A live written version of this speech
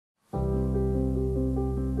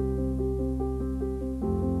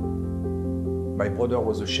My brother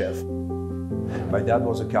was a chef. My dad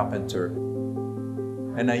was a carpenter.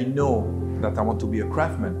 And I know that I want to be a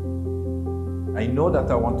craftsman. I know that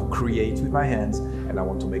I want to create with my hands and I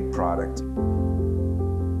want to make product.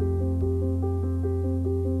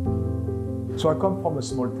 So I come from a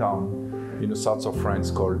small town in the south of France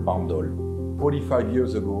called Bandol. 45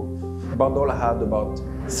 years ago, Bandol had about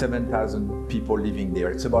 7,000 people living there.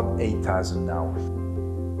 It's about 8,000 now.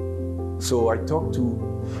 So I talked to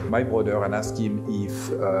my brother and asked him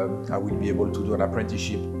if I will be able to do an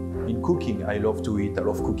apprenticeship in cooking. I love to eat, I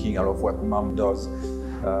love cooking, I love what mom does.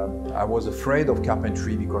 I was afraid of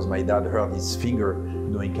carpentry because my dad hurt his finger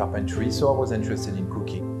doing carpentry, so I was interested in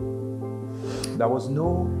cooking. There was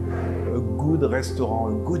no good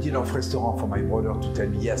restaurant, a good enough restaurant for my brother to tell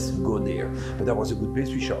me, yes, go there. But there was a good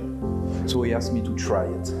pastry shop. So he asked me to try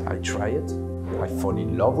it. I tried it, I fell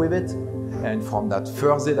in love with it. And from that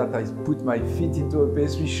first day that I put my feet into a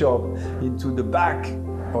pastry shop, into the back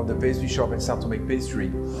of the pastry shop and start to make pastry,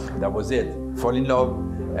 that was it. Fall in love,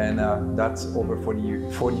 and that's over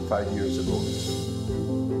 45 years ago.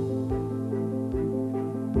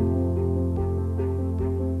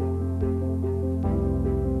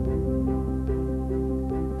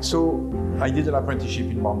 So I did an apprenticeship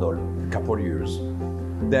in Bandol, a couple of years.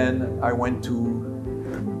 Then I went to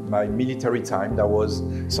my military time. That was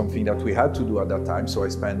something that we had to do at that time, so I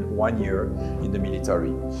spent 1 year in the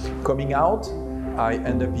military. Coming out, I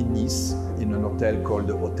ended up in Nice, in an hotel called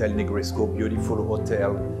the Hotel Negresco, beautiful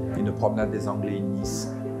hotel in the Promenade des Anglais in Nice,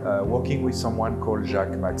 working with someone called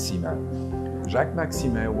Jacques Maximin. Jacques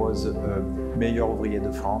Maximin was Meilleur Ouvrier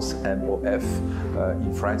de France, MOF,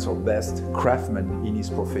 in France, or best craftsman in his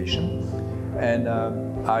profession. And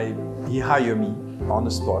he hired me on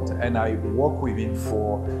the spot, and I worked with him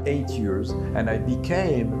for 8 years, and I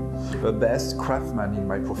became the best craftsman in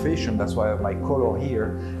my profession. That's why I have my color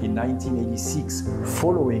here in 1986,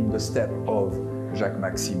 following the step of Jacques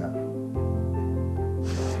Maximin.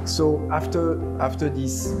 So after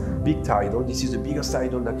this big title, this is the biggest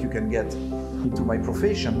title that you can get into my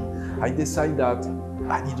profession, I decided that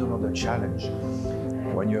I need another challenge.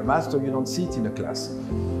 When you're a master, you don't sit in a class.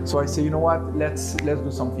 So I say, you know what, let's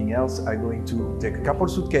do something else. I'm going to take a couple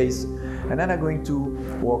suitcases, and then I'm going to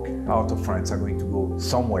walk out of France. I'm going to go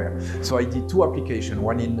somewhere. So I did 2 applications,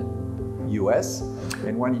 one in US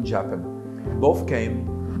and one in Japan. Both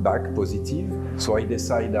came back positive, so I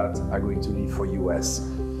decided that I'm going to leave for US.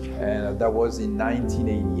 And that was in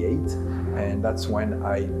 1988, and that's when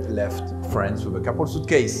I left France with a couple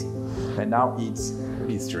suitcases. And now it's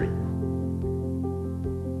history.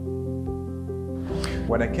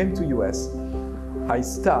 When I came to US, I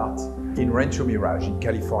start in Rancho Mirage in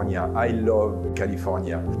California. I love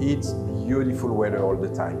California. It's beautiful weather all the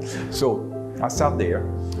time. So I start there,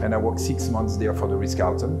 and I work 6 months there for the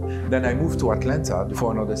Ritz-Carlton. Then I moved to Atlanta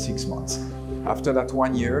for another 6 months. After that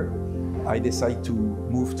 1 year, I decided to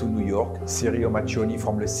move to New York. Sirio Maccioni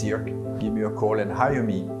from Le Cirque gave me a call and hired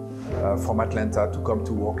me from Atlanta to come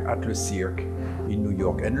to work at Le Cirque in New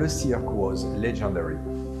York. And Le Cirque was legendary.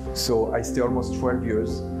 So I stayed almost 12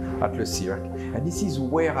 years at Le Cirque, and this is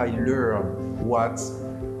where I learned what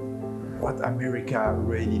America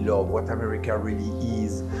really loves, what America really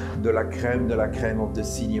is, de la crème of the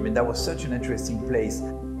city. I mean, that was such an interesting place.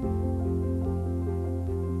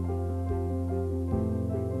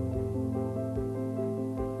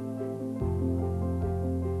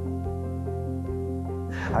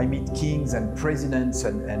 I meet kings and presidents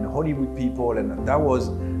and Hollywood people, and that was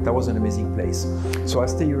an amazing place. So I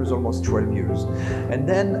stayed here almost 12 years. And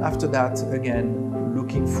then after that, again,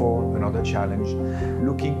 looking for another challenge,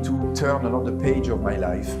 looking to turn another page of my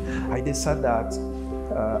life, I decided that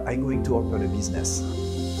I'm going to open a business.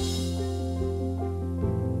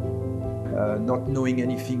 Not knowing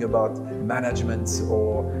anything about management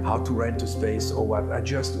or how to rent a space or what, I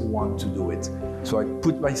just want to do it. So I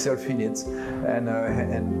put myself in it, and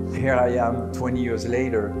here I am 20 years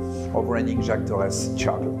later of running Jacques Torres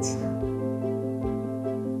Chocolate.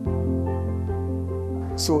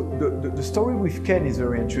 So the story with Ken is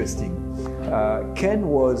very interesting. Ken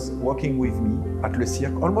was working with me at Le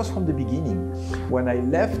Cirque almost from the beginning. When I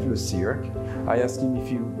left Le Cirque, I asked him if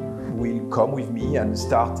he will come with me and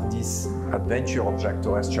start this adventure of Jacques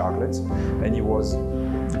Torres Chocolate, and he was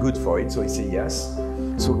good for it, so he said yes.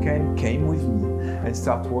 So Ken came with me and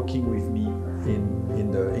started working with me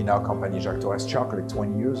in our company, Jacques Torres Chocolate,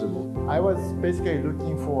 20 years ago. I was basically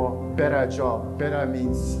looking for better job. Better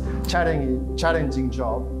means challenging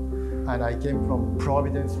job. And I came from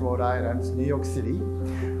Providence, Rhode Island, New York City,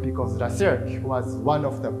 because Le Cirque was one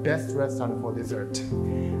of the best restaurants for dessert.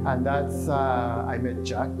 And that's, I met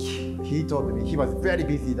Jacques. He told me, he was very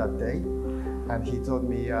busy that day. and he told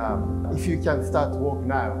me, if you can start work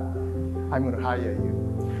now, I'm going to hire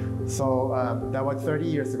you. So that was 30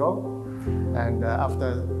 years ago, and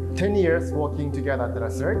after 10 years working together at the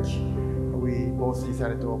Cirque, we both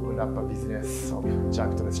decided to open up a business of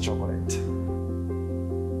Jacques Torres Chocolate.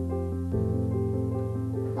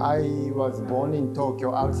 I was born in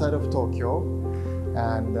Tokyo, outside of Tokyo,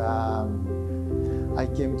 and I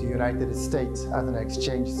came to United States as an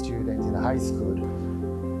exchange student in high school.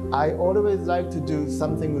 I always like to do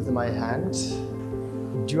something with my hand.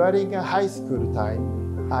 During high school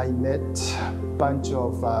time, I met a bunch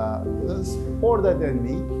of older than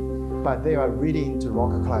me, but they are really into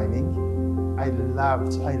rock climbing. I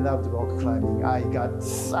loved rock climbing. I got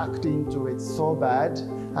sucked into it so bad,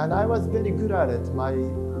 and I was very good at it. My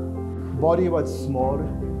body was small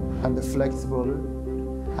and flexible,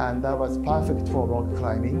 and that was perfect for rock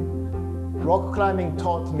climbing. Rock climbing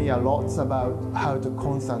taught me a lot about how to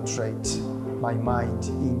concentrate my mind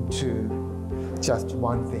into just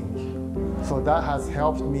one thing. So that has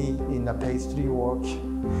helped me in the pastry work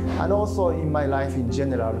and also in my life in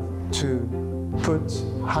general to put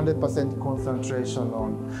 100% concentration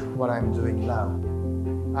on what I'm doing now.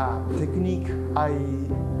 Technique I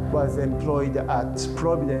was employed at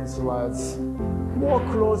Providence was more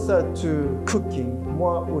closer to cooking,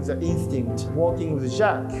 more with the instinct. Working with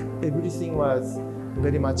Jacques, everything was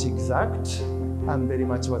very much exact and very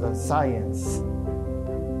much was a science.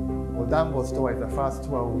 Danbo store is the first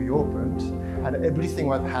store we opened, and everything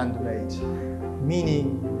was handmade,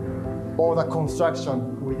 meaning all the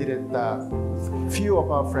construction we did it, few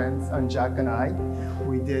of our friends and Jacques and I,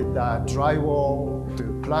 we did drywall to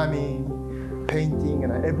plumbing, painting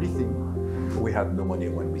and everything. We had no money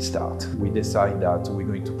when we start. We decided that we're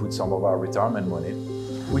going to put some of our retirement money,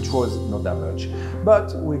 which was not that much,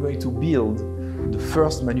 but we're going to build the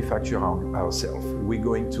first manufacturer ourselves. We're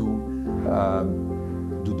going to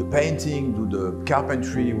do the painting, do the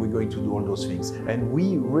carpentry, we're going to do all those things. And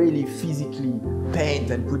we really physically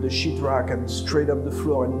paint and put the sheet rack and straight up the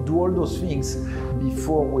floor and do all those things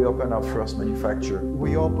before we open our first manufacturer.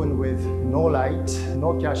 We opened with no light,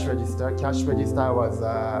 no cash register. Cash register was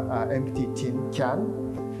an empty tin can.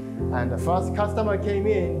 And the first customer came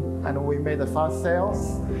in and we made the first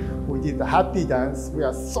sales. We did the happy dance. We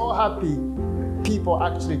are so happy people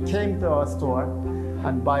actually came to our store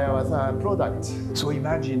and buy our product. So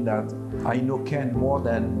imagine that I know Ken more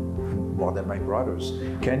than my brothers.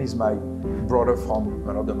 Ken is my brother from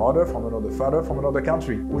another mother, from another father, from another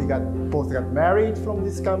country. We both got married from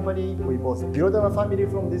this company. We both built our family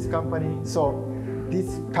from this company. So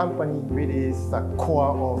this company really is the core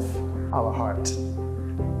of our heart.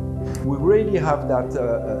 We really have that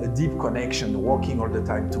a deep connection, working all the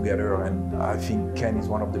time together, and I think Ken is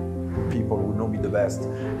one of the people who know me the best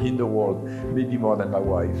in the world, maybe more than my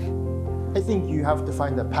wife. I think you have to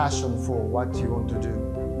find a passion for what you want to do.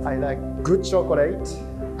 I like good chocolate,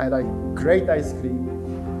 I like great ice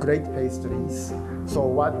cream, great pastries. So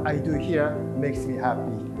what I do here makes me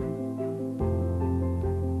happy.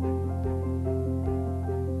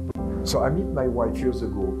 So I met my wife years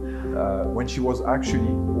ago when she was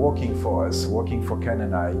actually working for us, working for Ken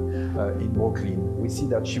and I in Brooklyn. We see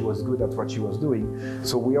that she was good at what she was doing.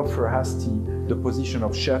 So we offer Hasti the position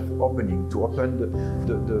of chef opening to open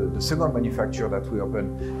the second manufacturer that we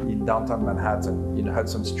opened in downtown Manhattan, in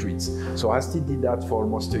Hudson Streets. So Hasti did that for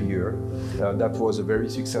almost a year. That was a very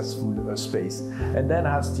successful space. And then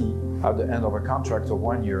Hasti, at the end of a contract of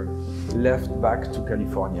 1 year, left back to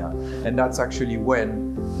California. And that's actually when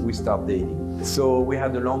we started dating. So we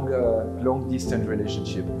had a long distance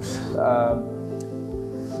relationship.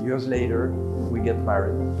 Years later, we get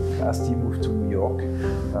married. Hasti moved to New York.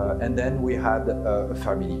 And then we had a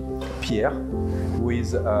family. Pierre, who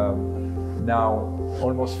is now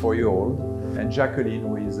almost 4-year-old, and Jacqueline,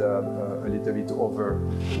 who is a little bit over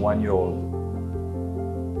 1-year-old.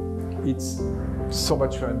 It's so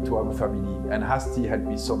much fun to have a family, and Hasti helped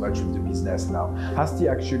me so much with the business now. Hasti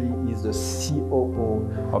actually is the COO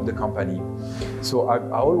of the company. So I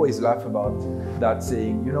always laugh about that,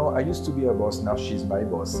 saying, you know, I used to be a boss, now she's my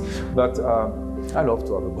boss. But I love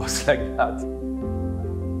to have a boss like that.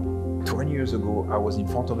 20 years ago, I was in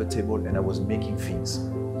front of a table and I was making things.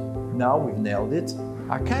 Now we've nailed it.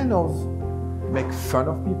 I kind of make fun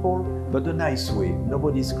of people, but a nice way.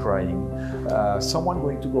 Nobody's crying. Someone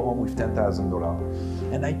going to go home with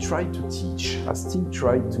 $10,000. And I try to teach. I still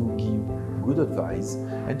try to give good advice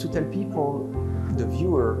and to tell people, the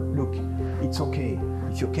viewer, look, it's okay.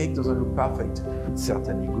 If your cake doesn't look perfect, it's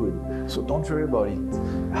certainly good. So don't worry about it.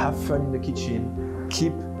 Have fun in the kitchen.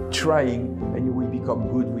 Keep trying, and you will become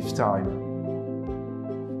good with time.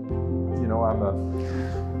 You know, I'm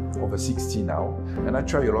over 60 now, and I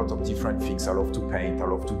try a lot of different things. I love to paint, I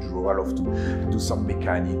love to draw, I love to do some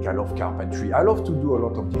mechanic, I love carpentry, I love to do a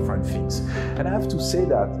lot of different things. And I have to say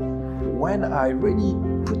that when I really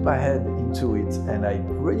put my head into it and I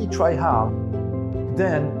really try hard,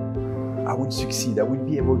 then I will succeed, I will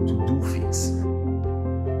be able to do things.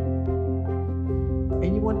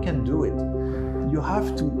 Anyone can do it. You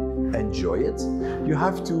have to enjoy it, you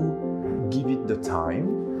have to give it the time,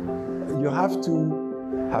 you have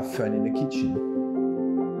to have fun in the kitchen.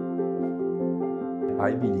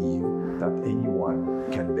 I believe that anyone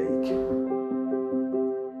can bake.